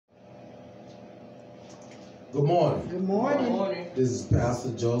Good morning. Good morning. Good morning. This is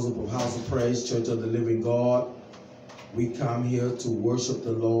Pastor Joseph of House of Praise, Church of the Living God. We come here to worship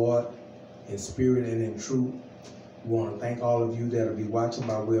the Lord in spirit and in truth. We want to thank all of you that will be watching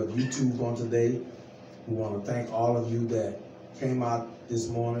by way of YouTube on today. We want to thank all of you that came out this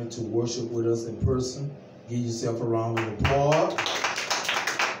morning to worship with us in person. Give yourself a round of applause.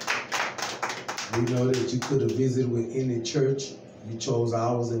 We know that you could have visited with any church. You chose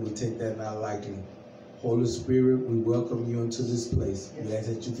ours, and we take that not lightly. Holy Spirit, we welcome you into this place. We ask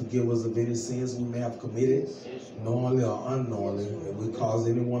that you forgive us of any sins we may have committed, knowingly or unknowingly, and we cause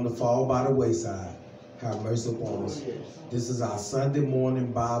anyone to fall by the wayside. Have mercy upon us. This is our Sunday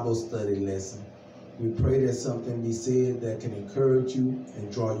morning Bible study lesson. We pray that something be said that can encourage you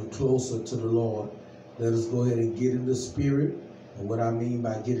and draw you closer to the Lord. Let us go ahead and get in the spirit. And what I mean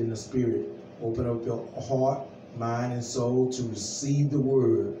by get in the spirit, open up your heart, mind, and soul to receive the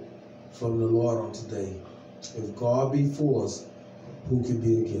word from the Lord on today. If God be for us, who can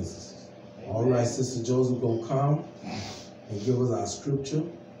be against us? All right, Sister Joseph gonna come and give us our scripture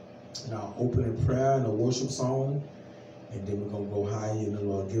and our opening prayer and a worship song, and then we're gonna go higher in the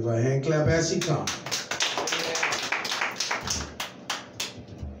Lord. Give her a hand clap as she comes.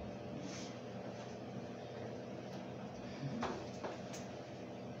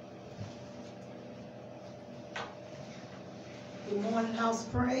 Good morning, House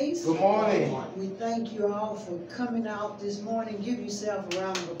of Praise. Good morning. We thank you all for coming out this morning. Give yourself a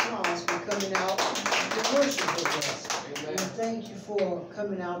round of applause for coming out to worship with us. Amen. And thank you for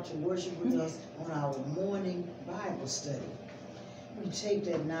coming out to worship with us on our morning Bible study. We take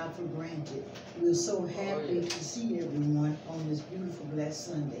that not for granted. We're so happy to see everyone on this beautiful, blessed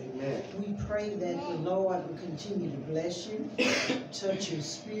Sunday. Amen. We pray that the Lord will continue to bless you, touch your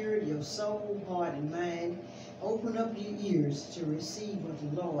spirit, your soul, heart, and mind. Open up your ears to receive what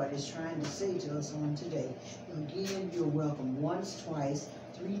the Lord is trying to say to us on today. Again, you're welcome once, twice,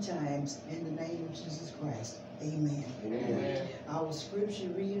 3 times in the name of Jesus Christ. Amen. Amen. Our scripture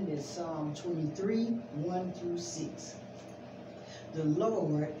reading is Psalm 23, 1 through 6. The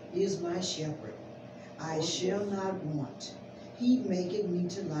Lord is my shepherd. I shall not want. He maketh me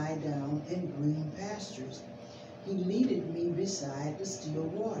to lie down in green pastures. He leadeth me beside the still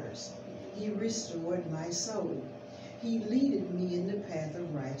waters. He restored my soul. He leadeth me in the path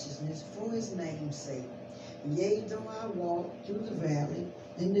of righteousness for his name's sake. Yea, though I walk through the valley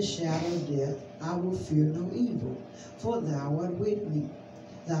in the shadow of death, I will fear no evil, for thou art with me.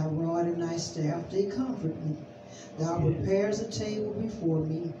 Thy rod and thy staff, they comfort me. Thou preparest a table before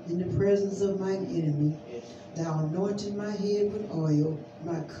me in the presence of mine enemy. Thou anointest my head with oil,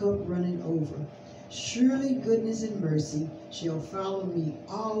 my cup runneth over. Surely goodness and mercy shall follow me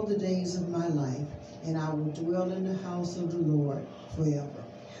all the days of my life, and I will dwell in the house of the Lord forever.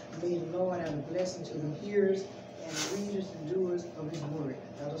 May the Lord have a blessing to the hearers and the readers and doers of his word.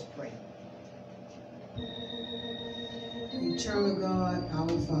 Let us pray. Eternal God,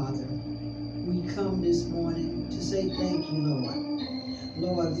 our Father, we come this morning to say thank you, Lord.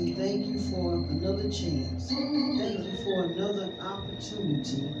 Lord, we thank you for another chance. Thank you for another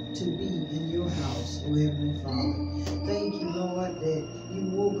opportunity to be in your house, oh Heavenly Father. Thank you, Lord, that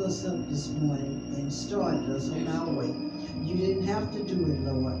you woke us up this morning and started us on our way. You didn't have to do it,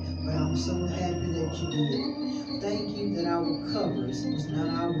 Lord, but I'm so happy that you did. Thank you that our covers was not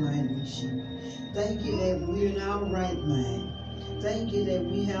our winding sheet. Thank you that we're in our right mind. Thank you that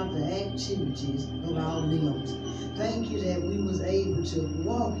we have the activities of our limbs. Thank you that we was able to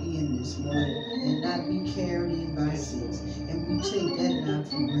walk in this morning and not be carried in by sins. And we take that not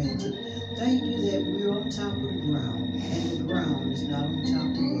for granted. Thank you that we're on top of the ground and the ground is not on top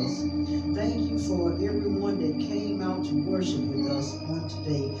of us. Thank you for everyone that came out to worship with us on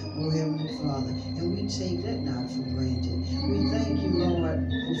today, oh Heavenly Father. And we take that not for granted. We thank you, Lord,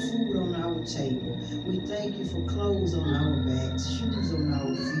 for food on our table. We thank you for clothes on our backs, shoes on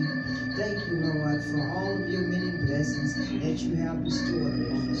our feet. Thank you, Lord, for all of your many blessings that you have bestowed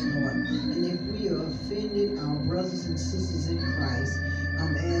upon us, Lord. And if we have offended our brothers and sisters in Christ,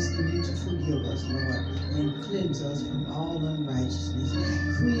 I'm asking you to forgive us, Lord, and cleanse us from all unrighteousness.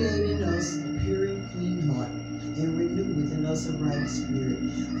 Create in us a pure and clean heart, and renew within us a right spirit.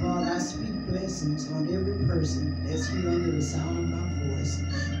 Father, I speak blessings on every person that's here under the sound of my voice.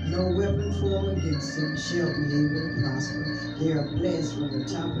 No weapon formed against them shall be able to prosper. They are blessed from the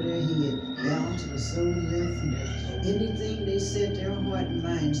top of their head down to the sole of their feet. Anything they set their heart and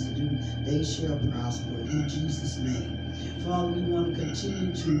minds to do, they shall prosper in Jesus' name. Father, we want to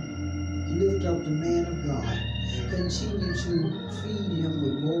continue to lift up the man of God. Continue to feed him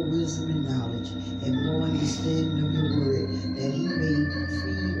with more wisdom and knowledge and more understanding of your word, that he may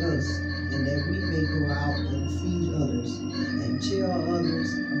feed us and that we may go out and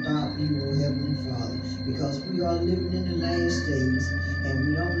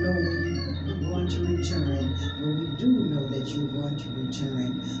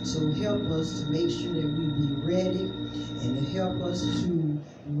return. So help us to make sure that we be ready, and to help us to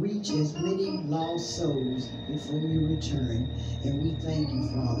reach as many lost souls before you return. And we thank you,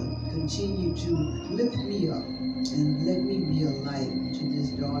 Father. Continue to lift me up and let me be a light to this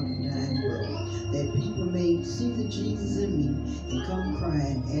dark and dying world, that people may see the Jesus in me and come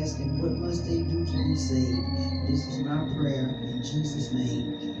crying, asking, what must they do to be saved? This is my prayer in Jesus'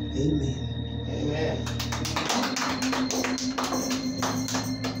 name. Amen. Amen.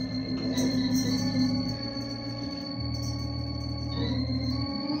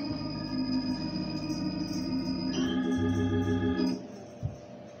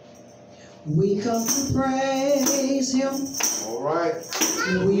 We come to praise him. All right.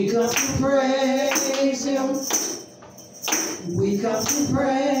 We come to praise him. We come to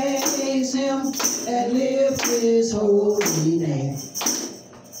praise him and lift his holy name.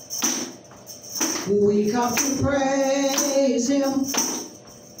 We come to praise him.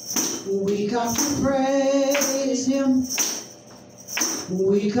 We come to praise him.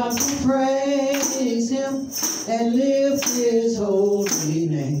 We come to praise him and lift his holy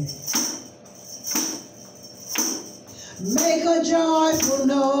name. Make a joyful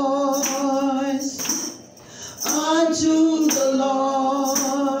noise unto the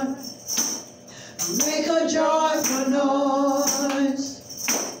Lord. Make a joyful noise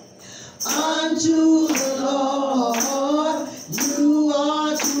unto the Lord. You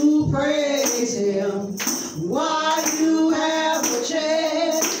are to praise him while you have a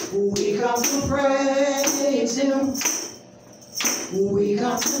chance. We come to praise him. We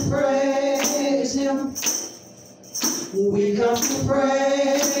come to praise him. We come to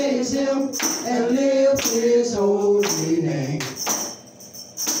praise him and lift his holy name.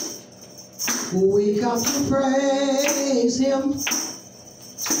 We come to praise him.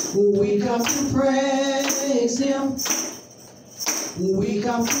 We come to praise him. We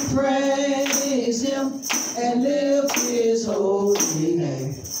come to praise him and lift his holy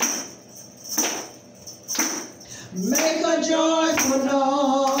name. Make a joyful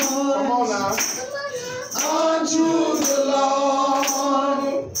noise. Come on now. Unto the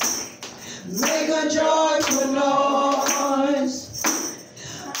Lord, make a joyful noise.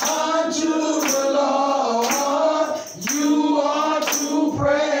 Unto the Lord, you are to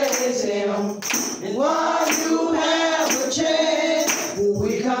praise him. While you have a chance,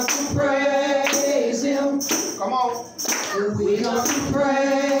 we come to praise him. Come on. We come to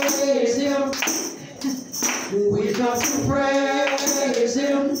praise him. We come to praise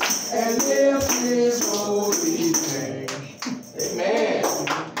him and lift his holy name. Amen.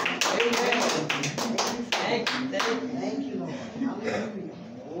 Amen. Thank you, Lord. Hallelujah.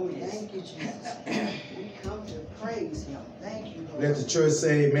 Oh, yes. Thank you, Jesus. We come to praise him. Thank you, Lord. Let the church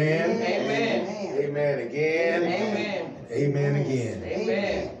say amen. Amen. Amen again. Amen. Amen again.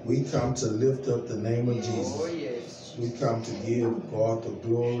 Amen. We come to lift up the name of Jesus. Oh, yes. We come to give God the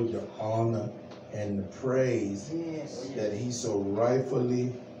glory, the honor, and the praise Yes. that he so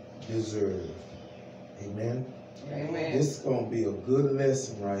rightfully deserves. Amen. Amen. This is going to be a good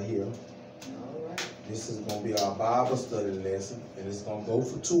lesson right here. All right. This is going to be our Bible study lesson, and it's going to go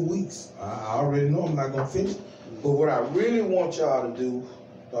for 2 weeks. I already know I'm not going to finish, but what I really want y'all to do,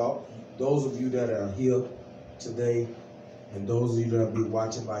 those of you that are here today, and those of you that will be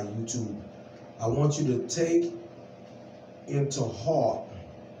watching by YouTube, I want you to take into heart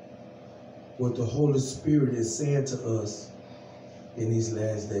what the Holy Spirit is saying to us in these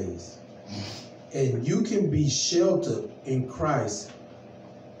last days. And you can be sheltered in Christ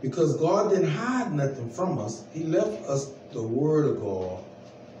because God didn't hide nothing from us. He left us the Word of God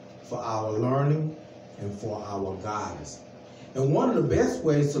for our learning and for our guidance. And one of the best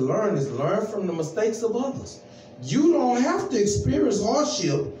ways to learn is learn from the mistakes of others. You don't have to experience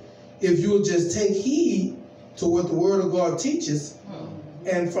hardship if you'll just take heed to what the Word of God teaches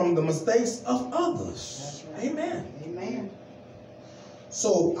and from the mistakes of others. That's right. Amen. Amen.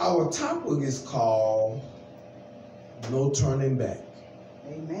 So our topic is called No Turning Back.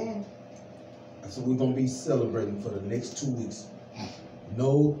 Amen. So we're going to be celebrating for the next 2 weeks.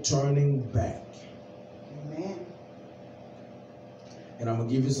 No turning back. Amen. And I'm going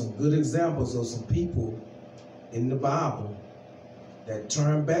to give you some good examples of some people in the Bible that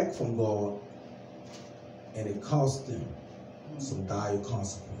turned back from God and it cost them some dire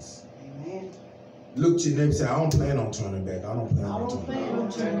consequences. Amen. Look to your neighbor and say, I don't plan on turning back. I don't plan I on don't turning plan back.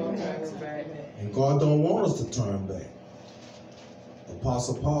 on turning back. And God don't want us to turn back.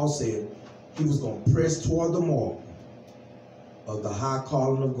 Apostle Paul said he was going to press toward the mark of the high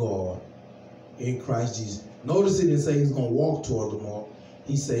calling of God in Christ Jesus. Notice he didn't say he's going to walk toward the mark.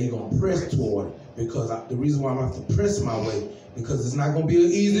 He said he's going to press toward it. Because the reason why I'm going to have to press my way, because it's not going to be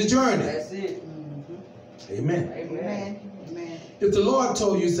an easy journey. That's it. Amen. Amen. Amen. If the Lord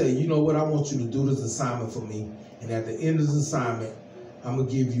told you, say, you know what, I want you to do this assignment for me, and at the end of this assignment, I'm going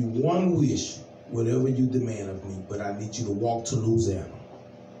to give you one wish, whatever you demand of me, but I need you to walk to Louisiana.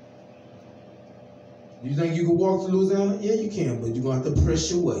 You think you can walk to Louisiana? Yeah, you can, but you're going to have to press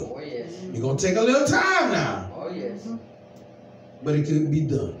your way. Oh, yes. You're going to take a little time now, Oh, yes. but it can be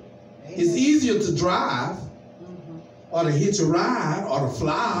done. Amen. It's easier to drive, or to hitch a ride, or to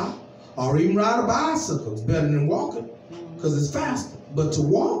fly, or even ride a bicycle. It's better than walking, because it's faster. But to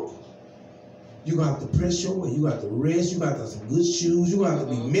walk, you're going to have to press your way. You got to rest. You got to have some good shoes. You're going to have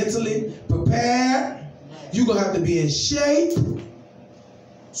to be mentally prepared. You're going to have to be in shape.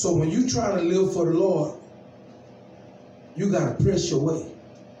 So when you try to live for the Lord, you got to press your way.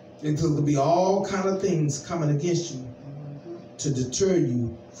 Because there'll be all kind of things coming against you to deter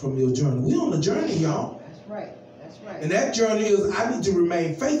you from your journey. We're on a journey, y'all. That's right. That's right. And that journey is I need to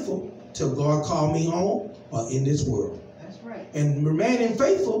remain faithful till God call me home or in this world. That's right. And remaining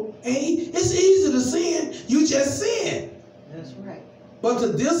faithful, it's easy to sin. You just sin. That's right. But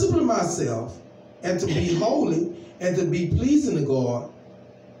to discipline myself and to be holy and to be pleasing to God,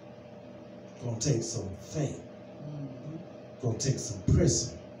 gonna take some faith. Gonna take some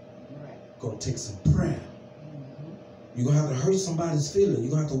pressing. Right. Gonna take some prayer. You're gonna have to hurt somebody's feelings.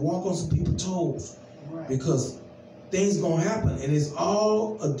 You're gonna have to walk on some people's toes. Right. Because things gonna happen, and it's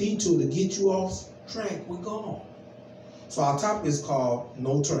all a detour to get you off track with God. So our topic is called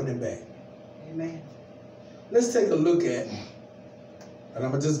No Turning Back. Amen. Let's take a look at, and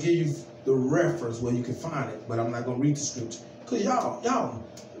I'm gonna just give you the reference where you can find it, but I'm not gonna read the scripture. Cause y'all,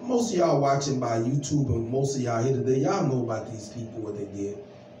 most of y'all watching by YouTube and most of y'all here today, y'all know about these people, what they did.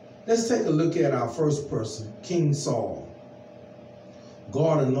 Let's take a look at our first person, King Saul.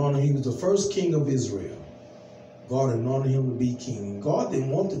 God anointed him. He was the first king of Israel. God anointed him to be king. God didn't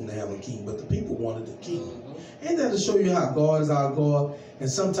want them to have a king, but the people wanted a king. Ain't that to show you how God is our God? And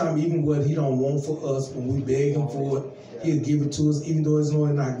sometimes even what he don't want for us, when we beg him for it, he'll give it to us, even though it's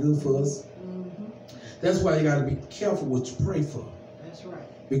not good for us. That's why you got to be careful what you pray for. That's right.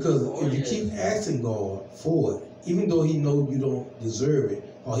 Because if you keep asking God for it, even though he knows you don't deserve it,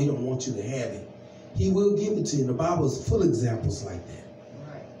 or he don't want you to have it, he will give it to you. And the Bible is full of examples like that.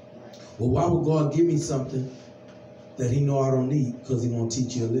 Right. Well, why would God give me something that he know I don't need? Because he want to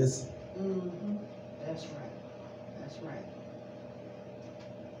teach you a lesson. That's right. That's right.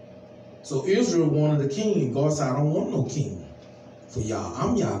 So Israel wanted a king, and God said, I don't want no king for y'all.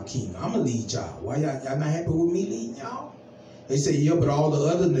 I'm y'all king. I'm going to lead y'all. Why y'all not happy with me leading y'all? They say, yeah, but all the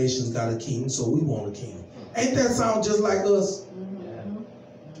other nations got a king, so we want a king. Ain't that sound just like us?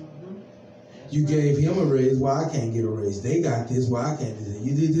 You gave him a raise, why I can't get a raise? They got this, why I can't do that?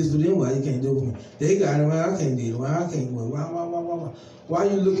 You did this for them, why you can't do it for me? They got it, why I can't do it? Why I can't do it? Why are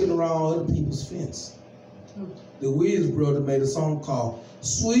you looking around other people's fence? The Wiz brother made a song called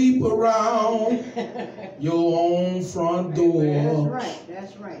Sweep Around Your Own Front Door. That's right.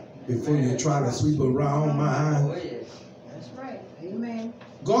 That's right. Before you try to sweep around mine. That's right. Amen.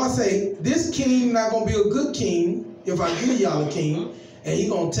 God say, this king not going to be a good king if I give y'all a king. And he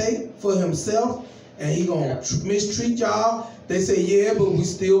going to take for himself, and he going to mistreat y'all. They say, yeah, but we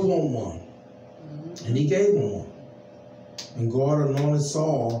still want one. And he gave them one. And God anointed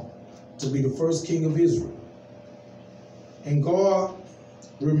Saul to be the first king of Israel. And God,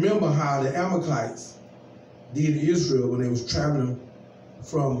 remember how the Amalekites did Israel when they was traveling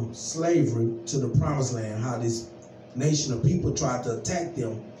from slavery to the promised land, how this nation of people tried to attack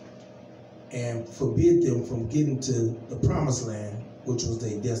them and forbid them from getting to the promised land, which was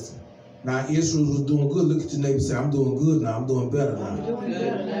their destiny. Now Israel was doing good. Look at your neighbor and say, I'm doing good now. I'm doing better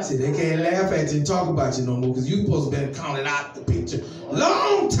now. See, they can't laugh at you and talk about you no more because you supposed to have been counted out the picture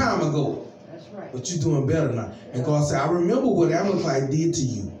long time ago. That's right. But you're doing better now. And God said, I remember what Amalekite did to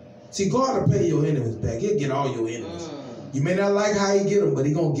you. See, God will pay your enemies back. He'll get all your enemies. You may not like how he get them, but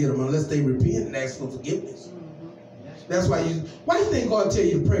he going to get them unless they repent and ask for forgiveness. That's why you think God tell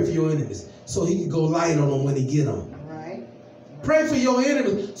you to pray for your enemies? So he can go light on them when he get them. Right. Pray for your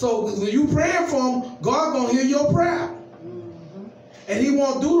enemies. So when you praying for them, God going to hear your prayer. And he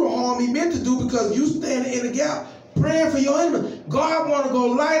won't do the harm he meant to do because you standing in the gap praying for your enemies. God want to go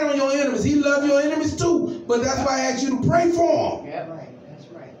light on your enemies. He love your enemies too. But that's why I asked you to pray for them. Yeah, right. That's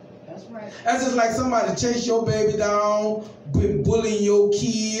right. That's right. That's just like somebody chase your baby down, bullying your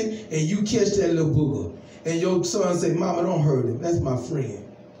kid, and you catch that little booger. And your son say, Mama, don't hurt him. That's my friend.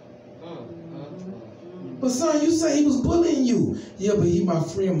 But son, you say he was bullying you. Yeah, but he my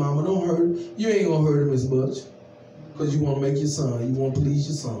friend, Mama. Don't hurt him. You ain't going to hurt him as much. Because you want to make your son. You want to please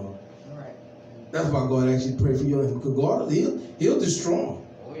your son. Right. That's why God actually pray for you. Because God, he'll destroy them.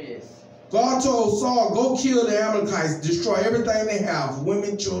 Oh, yes. God told Saul, go kill the Amalekites, destroy everything they have,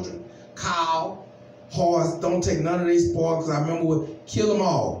 women, children, cow, horse. Don't take none of their spoil, because I remember what, kill them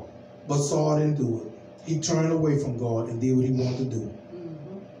all. But Saul didn't do it. He turned away from God and did what he wanted to do.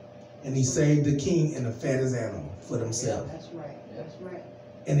 Mm-hmm. And he saved the king and the fattest animal for themselves. That's right. That's right.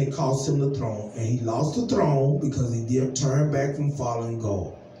 And it cost him the throne. And he lost the throne because he did turn back from following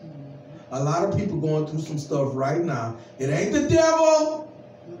God. Mm-hmm. A lot of people going through some stuff right now. It ain't the devil.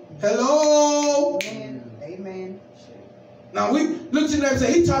 Hello. Amen. Amen. Now we look to them and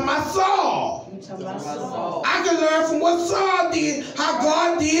say, he talking about Saul. You talking about Saul? I can learn from what Saul did, how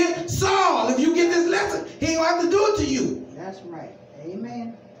God did Saul. If you get this lesson, he ain't gonna have to do it to you. That's right.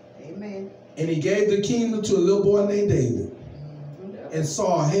 Amen. Amen. And he gave the kingdom to a little boy named David. Mm-hmm. And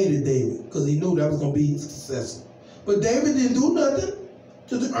Saul hated David because he knew that was gonna be his successor. But David didn't do nothing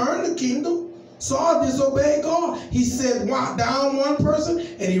to earn the kingdom. Saul disobeyed God. He said down one person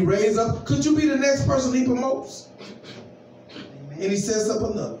and he raised up. Could you be the next person he promotes? Amen. And he sets up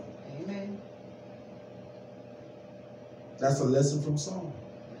another. Amen. That's a lesson from Saul.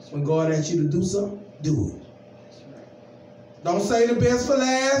 When God asks you to do something, do it. That's right. Don't say the best for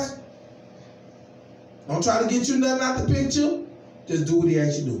last. Don't try to get you nothing out the picture. Just do what he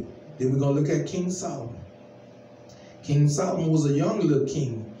asks you to do. Then we're going to look at King Solomon. King Solomon was a young little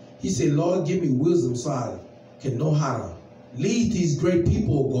king. He said, Lord, give me wisdom so I can know how to lead these great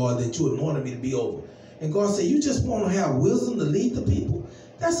people, oh God, that you anointed me to be over. And God said, you just want to have wisdom to lead the people?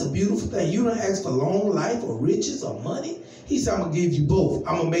 That's a beautiful thing. You don't ask for long life or riches or money. He said, I'm going to give you both.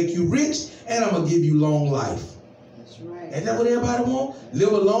 I'm going to make you rich and I'm going to give you long life. That's right. Ain't that what everybody want?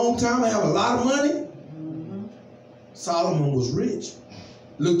 Live a long time and have a lot of money? Mm-hmm. Solomon was rich.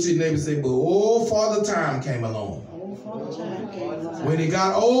 Look to your neighbor and say, but oh, Father Time came along. Oh, Father Time came along. When he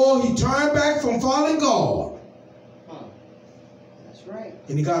got old, he turned back from following God. That's right.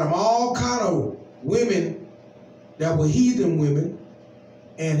 And he got him all kind of women that were heathen women.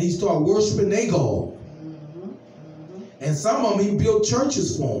 And he started worshiping their God. Mm-hmm. Mm-hmm. And some of them, he built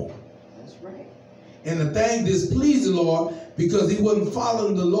churches for them. That's right. And the thing displeased the Lord because he wasn't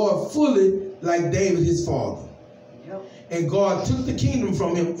following the Lord fully like David, his father. Yep. And God took the kingdom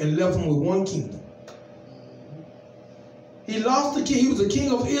from him and left him with one kingdom. He lost the king. He was the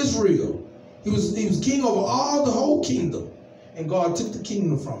king of Israel. He was king over all the whole kingdom. And God took the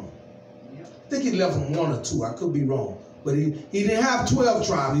kingdom from him. Yep. I think he left him 1 or 2. I could be wrong. But he didn't have 12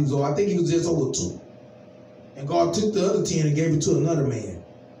 tribes. He was over. I think he was just over 2. And God took the other 10 and gave it to another man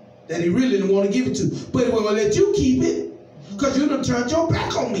that he really didn't want to give it to. But he was going to let you keep it because you done turned your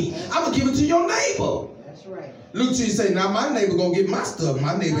back on me. I'm going to give it to your neighbor. That's right. Look to you say, now my neighbor going to get my stuff.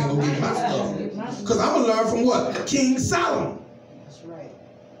 My neighbor ain't going to get my stuff. Because I'm going to learn from what? King Solomon. That's right.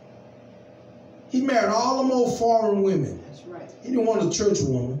 He married all them old foreign women. That's right. He didn't want a church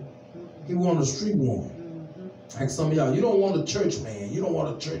woman. He wanted a street woman. Like some of y'all, you don't want a church man. You don't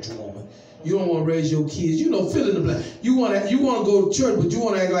want a church woman. You don't want to raise your kids. You know, fill in the blank. You want to go to church, but you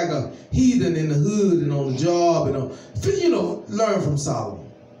want to act like a heathen in the hood and on the job and learn from Solomon.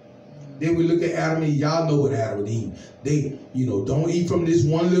 Then we look at Adam and Eve. Y'all know what Adam and Eve. They, don't eat from this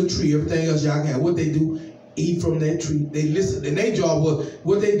one little tree. Everything else y'all can have. What they do, eat from that tree. They listen, and their job was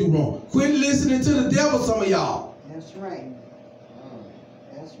what they do wrong. Quit listening to the devil, some of y'all. That's right.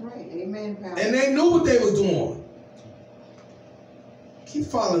 That's right. Amen, Pastor. And they knew what they was doing. Keep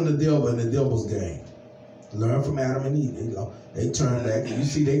following the devil and the devil's game. Learn from Adam and Eve. They turned back. You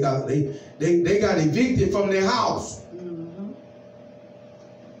see, they got evicted from their house. Mm-hmm.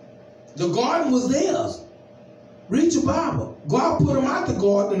 The garden was theirs. Read your Bible. God put them out the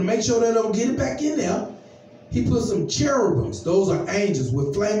garden to make sure they don't get it back in there. He put some cherubims. Those are angels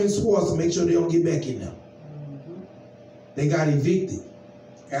with flaming swords to make sure they don't get back in there. Mm-hmm. They got evicted.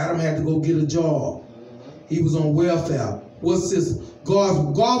 Adam had to go get a job. He was on welfare. What's this?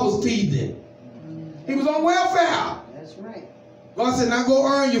 God was feeding him. He was on welfare. That's right. God said, now go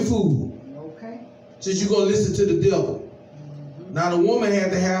earn your food. Okay. Since you're going to listen to the devil. Mm-hmm. Now the woman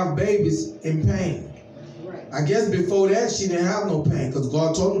had to have babies in pain. That's right. I guess before that she didn't have no pain because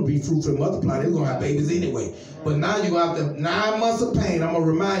God told them to be fruitful and multiply. They were going to have babies anyway. Right. But now you're going to have 9 months of pain. I'm going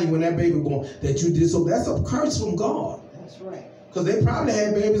to remind you when that baby born that you did so. That's a curse from God. That's right. Because they probably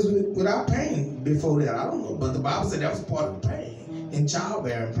had babies without pain before that. I don't know. But the Bible said that was part of the pain. In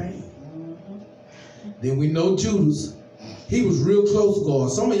childbearing pain. Mm-hmm. Then we know Judas. He was real close to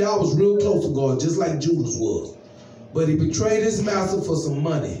God. Some of y'all was real close to God, just like Judas was. But he betrayed his master for some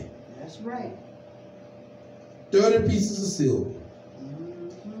money. That's right. 30 pieces of silver.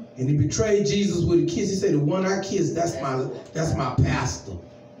 Mm-hmm. And he betrayed Jesus with a kiss. He said, the one I kissed, that's my pastor.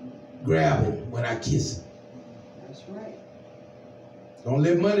 grab him when I kiss him. That's right. Don't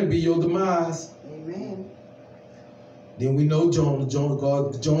let money be your demise. Amen. Then we know Jonah.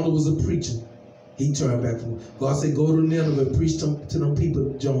 Jonah was a preacher. He turned back from God. Said, go to Nineveh and preach to them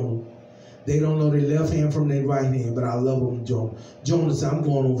people, Jonah. They don't know their left hand from their right hand, but I love them, Jonah. Jonah said, I'm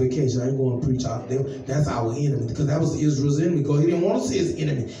going on vacation. I ain't going to preach out there. That's our enemy, because that was Israel's enemy, because he didn't want to see his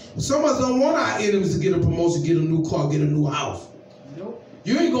enemy. Some of us don't want our enemies to get a promotion, get a new car, get a new house. Nope.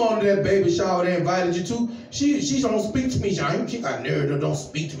 You ain't going to that baby shower they invited you to. She don't speak to me. She got nerve, don't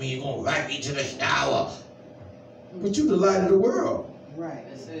speak to me. You're going to invite me to the shower. But you the light of the world. Right.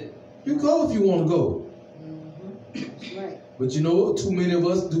 That's it. You go if you want to go. That's right. But you know what? Too many of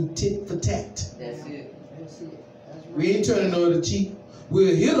us do tit for tat. That's it. That's it. That's right. We ain't turning the other cheek.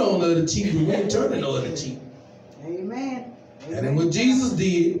 We'll hit on the other cheek, but we ain't turning the other cheek. Amen. And then what Jesus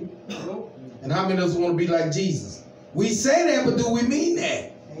did, and how many of us want to be like Jesus? We say that, but do we mean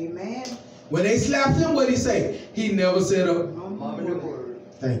that? Amen. When they slapped him, what did he say? He never said a word.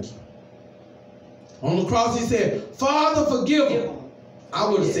 Thank you. On the cross, he said, Father, forgive him. I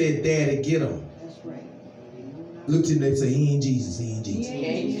would have said, Daddy, get him. That's right. Looked at him and said, he ain't Jesus. He ain't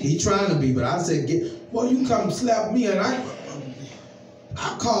Jesus. He trying to be, but I said, well, you come slap me, and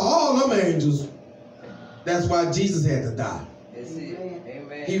I call all them angels. That's why Jesus had to die. That's it.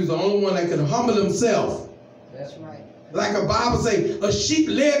 Amen. He was the only one that could humble himself. That's right. Like a Bible say, a sheep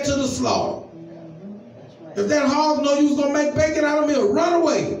led to the slaughter. That's right. If that hog know you was going to make bacon out of him, he'll run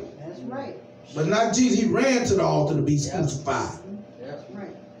away. That's right. But not Jesus. He ran to the altar to be crucified. That's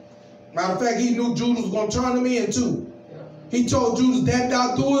right. Matter of fact, he knew Judas was going to turn him in too. He told Judas, that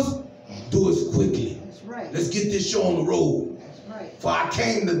thou doest, do it quickly. That's right. Let's get this show on the road. That's right. For I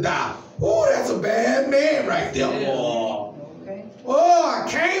came to die. Oh, that's a bad man right there. Oh, okay. Oh, I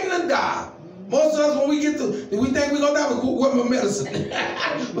came to die. Most of us, when we get to, we think we're going to die, we where my medicine?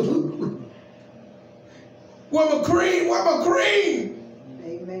 Where my cream? Where my cream?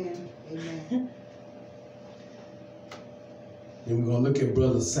 Amen. Amen. Then we're going to look at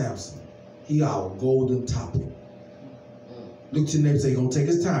Brother Samson. He our golden topic. Look to your neighbor and say, he's going to take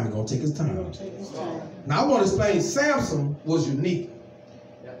his time. He's going to take his time. Now, I want to explain, Samson was unique.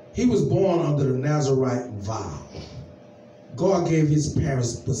 He was born under the Nazarite vow. God gave his parents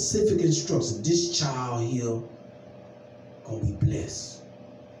specific instructions. This child here going to be blessed.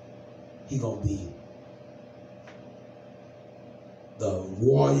 He going to be the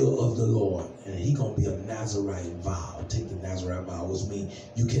warrior of the Lord. And he going to be a Nazarite vow. Take the Nazarite vow, which means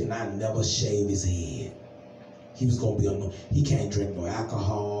you cannot never shave his head. He was going to be anointed. He can't drink no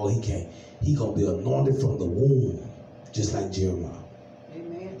alcohol. He going to be anointed from the womb, just like Jeremiah.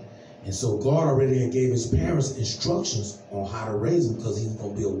 Amen. And so God already gave his parents instructions on how to raise him, because he was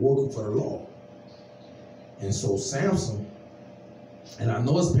going to be a worker for the Lord. And so Samson, and I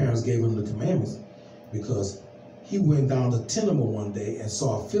know his parents gave him the commandments, because he went down to Tenement one day and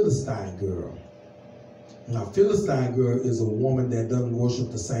saw a Philistine girl. Now, Philistine girl is a woman that doesn't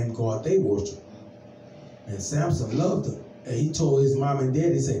worship the same God they worship. And Samson loved her. And he told his mom and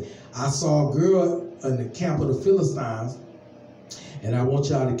dad, he said, I saw a girl in the camp of the Philistines, and I want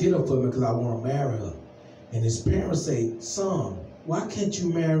y'all to get her for me because I want to marry her. And his parents say, son, why can't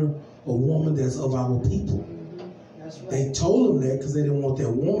you marry a woman that's of our people? That's right. They told him that because they didn't want that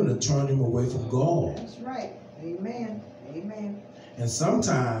woman to turn him away from God. That's right. Amen. Amen. And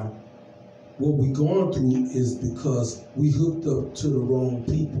sometimes what we're going through is because we hooked up to the wrong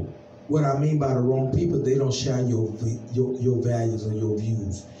people. What I mean by the wrong people, they don't share your values or your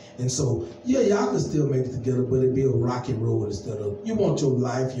views. And so, yeah, y'all can still make it together, but it'd be a rocky road instead of, you want your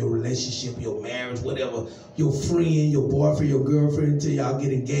life, your relationship, your marriage, whatever, your friend, your boyfriend, your girlfriend, until y'all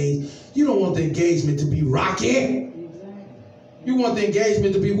get engaged. You don't want the engagement to be rocky. Exactly. You want the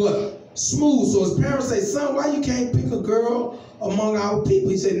engagement to be what? Smooth. So his parents say, son, why you can't pick a girl among our people?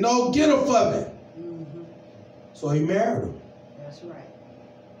 He said, no, get her for me. Mm-hmm. So he married her. That's right.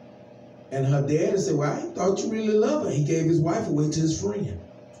 And her dad said, well, I thought you really loved her. He gave his wife away to his friend.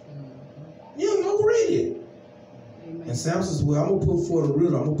 Mm-hmm. Yeah, go read it. Amen. And Samson said, well, I'm going to put forth a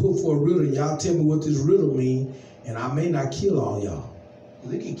riddle. I'm going to put forth a riddle, and y'all tell me what this riddle means, and I may not kill all y'all.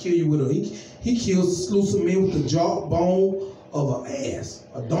 He can kill you with a, he kills, slew some men with the jawbone of an ass,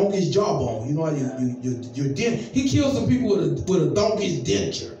 a donkey's jawbone. You know how your dent. He killed some people with a donkey's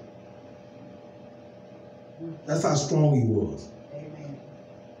denture. That's how strong he was. Amen.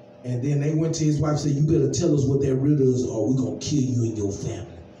 And then they went to his wife and said, you better tell us what that riddle is, or we're going to kill you and your family.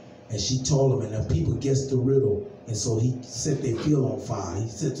 And she told him, and the people guessed the riddle. And so he set their field on fire. He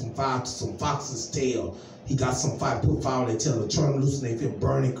set some fire to some fox's tail. He got some fire, put fire on their tail, and turned loose, and they feel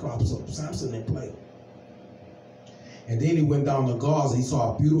burning crops up. Samson didn't play. And then he went down to Gaza. He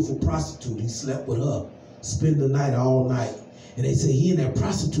saw a beautiful prostitute. He slept with her, spent the night all night. And they say he in that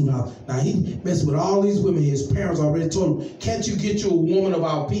prostitute house. Now he messed with all these women. His parents already told him, can't you get you a woman of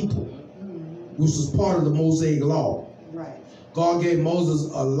our people? Which was part of the Mosaic law. Right. God gave Moses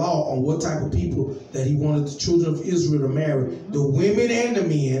a law on what type of people that he wanted the children of Israel to marry. The women and the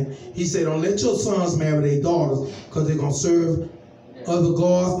men. He said, don't let your sons marry their daughters because they're going to serve other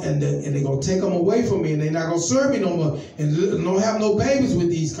gods and they're going to take them away from me and they're not going to serve me no more and don't have no babies with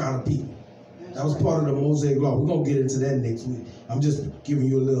these kind of people. That was part of the Mosaic law. We're going to get into that next week. I'm just giving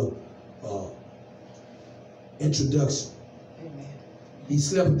you a little introduction. Amen. He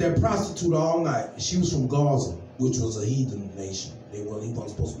slept with that prostitute all night. She was from Gaza, which was a heathen nation. He wasn't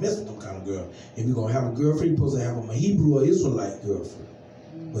supposed to mess with them kind of girl. If you're going to have a girlfriend, you're supposed to have a Hebrew or Israelite girlfriend.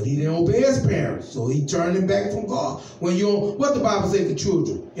 But he didn't obey his parents, so he turned him back from God. What the Bible say for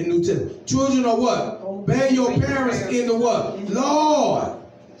children in New Testament? Children are what? Obey your parents in the what? Lord.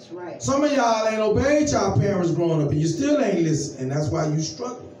 That's right. Some of y'all ain't obeyed y'all parents growing up, and you still ain't listening, and that's why you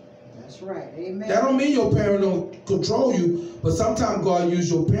struggling. That's right. Amen. That don't mean your parents don't control you, but sometimes God use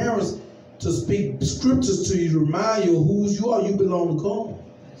your parents to speak scriptures to you to remind you of whose you are. You belong to God.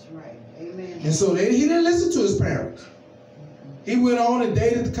 That's right. Amen. And so he didn't listen to his parents. He went on and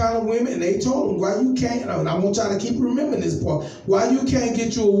dated the kind of women, and they told him, why you can't, and I want y'all to keep remembering this part, why you can't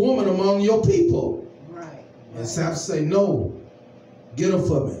get you a woman among your people. Right. And Samson say, no, get her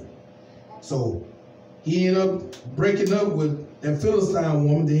for me. So he ended up breaking up with that Philistine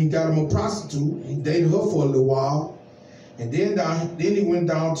woman. Then he got him a prostitute. He dated her for a little while. And then he went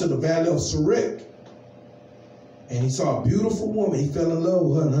down to the valley of Sorek. And he saw a beautiful woman. He fell in love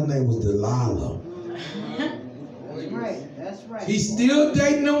with her, and her name was Delilah. That's right. That's right. He's still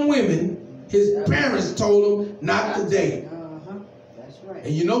dating them women. His parents told him not to date. That's right.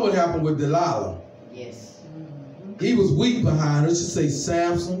 And you know what happened with Delilah? Yes. He was weak behind her. She say,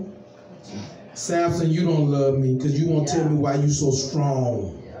 Samson, you don't love me because you won't tell me why you so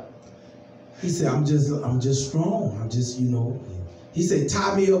strong. He said, I'm just strong. I'm just, He said,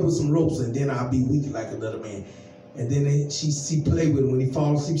 tie me up with some ropes and then I'll be weak like another man. And then she played with him. When he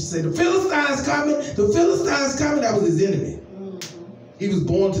falls asleep, she said, the Philistines coming. The Philistines coming. That was his enemy. He was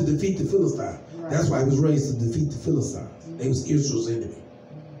born to defeat the Philistines. That's why he was raised to defeat the Philistines. They was Israel's enemy.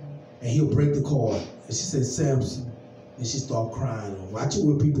 And he'll break the cord. And she said, Samson. And she started crying. Watch it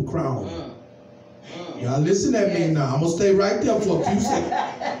when people cry on him. Y'all listen at me now. I'm going to stay right there for a few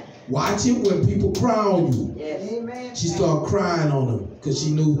seconds. Watch it when people cry on you. Amen. She started crying on him because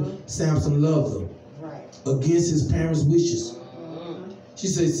she knew Samson loved her. Against his parents' wishes. She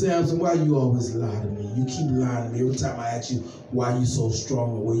said, Samson, why you always lie to me? You keep lying to me. Every time I ask you why you so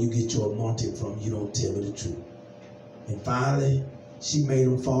strong or where you get your anointing from, you don't tell me the truth. And finally, she made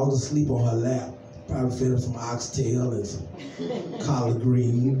him fall asleep on her lap. Probably fed him some oxtail and some collard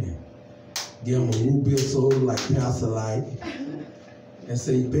green. And gave him a root beer soda like Pastor like. And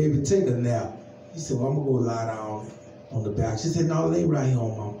said, baby, take a nap. He said, well, I'm going to go lie down on the back. She said, no, lay right here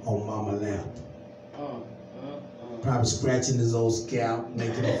on mama's lap. Probably scratching his old scalp,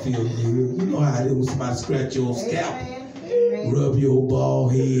 making him feel good. You know how it is when somebody scratch your old scalp. Rub your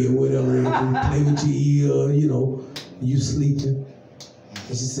bald head, whatever, play with your ear, you sleeping. And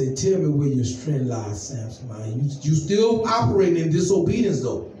she said, tell me where your strength lies, Samson. You still operating in disobedience,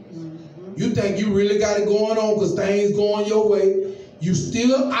 though. You think you really got it going on because things going your way. You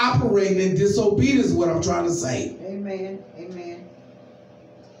still operating in disobedience is what I'm trying to say. Amen. Amen.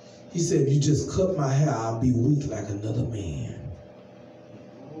 He said, if you just cut my hair, I'll be weak like another man.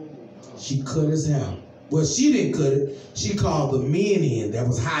 She cut his hair. Well, she didn't cut it. She called the men in that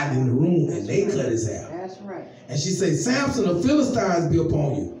was hiding in the room, and they cut his hair. That's right. And she said, Samson, the Philistines be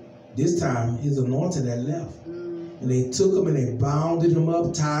upon you. This time, his anointing had left. And they took him and they bounded him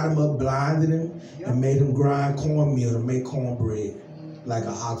up, tied him up, blinded him, and made him grind cornmeal to make cornbread, like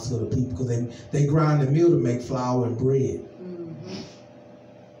an ox for the people, because they grind the meal to make flour and bread.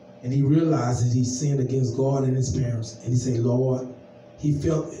 And he realized that he sinned against God and his parents. And he said, Lord, he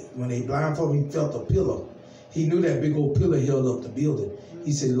felt, when they blindfolded him, he felt a pillar. He knew that big old pillar held up the building.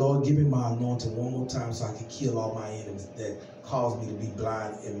 He said, Lord, give me my anointing one more time so I can kill all my enemies that caused me to be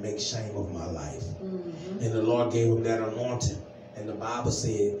blind and make shame of my life. And the Lord gave him that anointing. And the Bible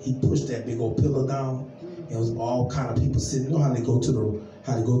said he pushed that big old pillar down. And it was all kind of people sitting. You know how they go to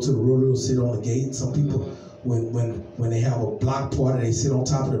the rodeo, sit on the gate. Some people, when they have a block party, they sit on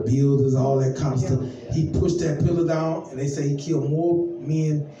top of the buildings, all that kind of stuff. He pushed that pillar down, and they say he killed more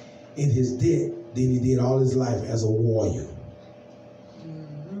men in his death than he did all his life as a warrior.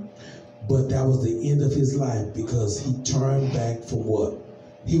 But that was the end of his life because he turned back from what?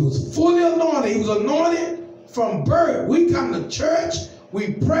 He was fully anointed. He was anointed from birth. We come to church,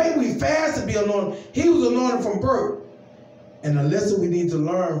 we pray, we fast to be anointed. He was anointed from birth. And the lesson we need to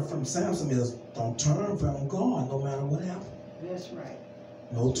learn from Samson is don't turn from God no matter what happens. That's right.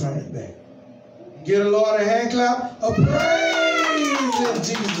 No turning back. Give the Lord a hand clap of praise in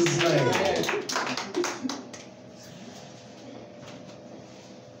Jesus' name.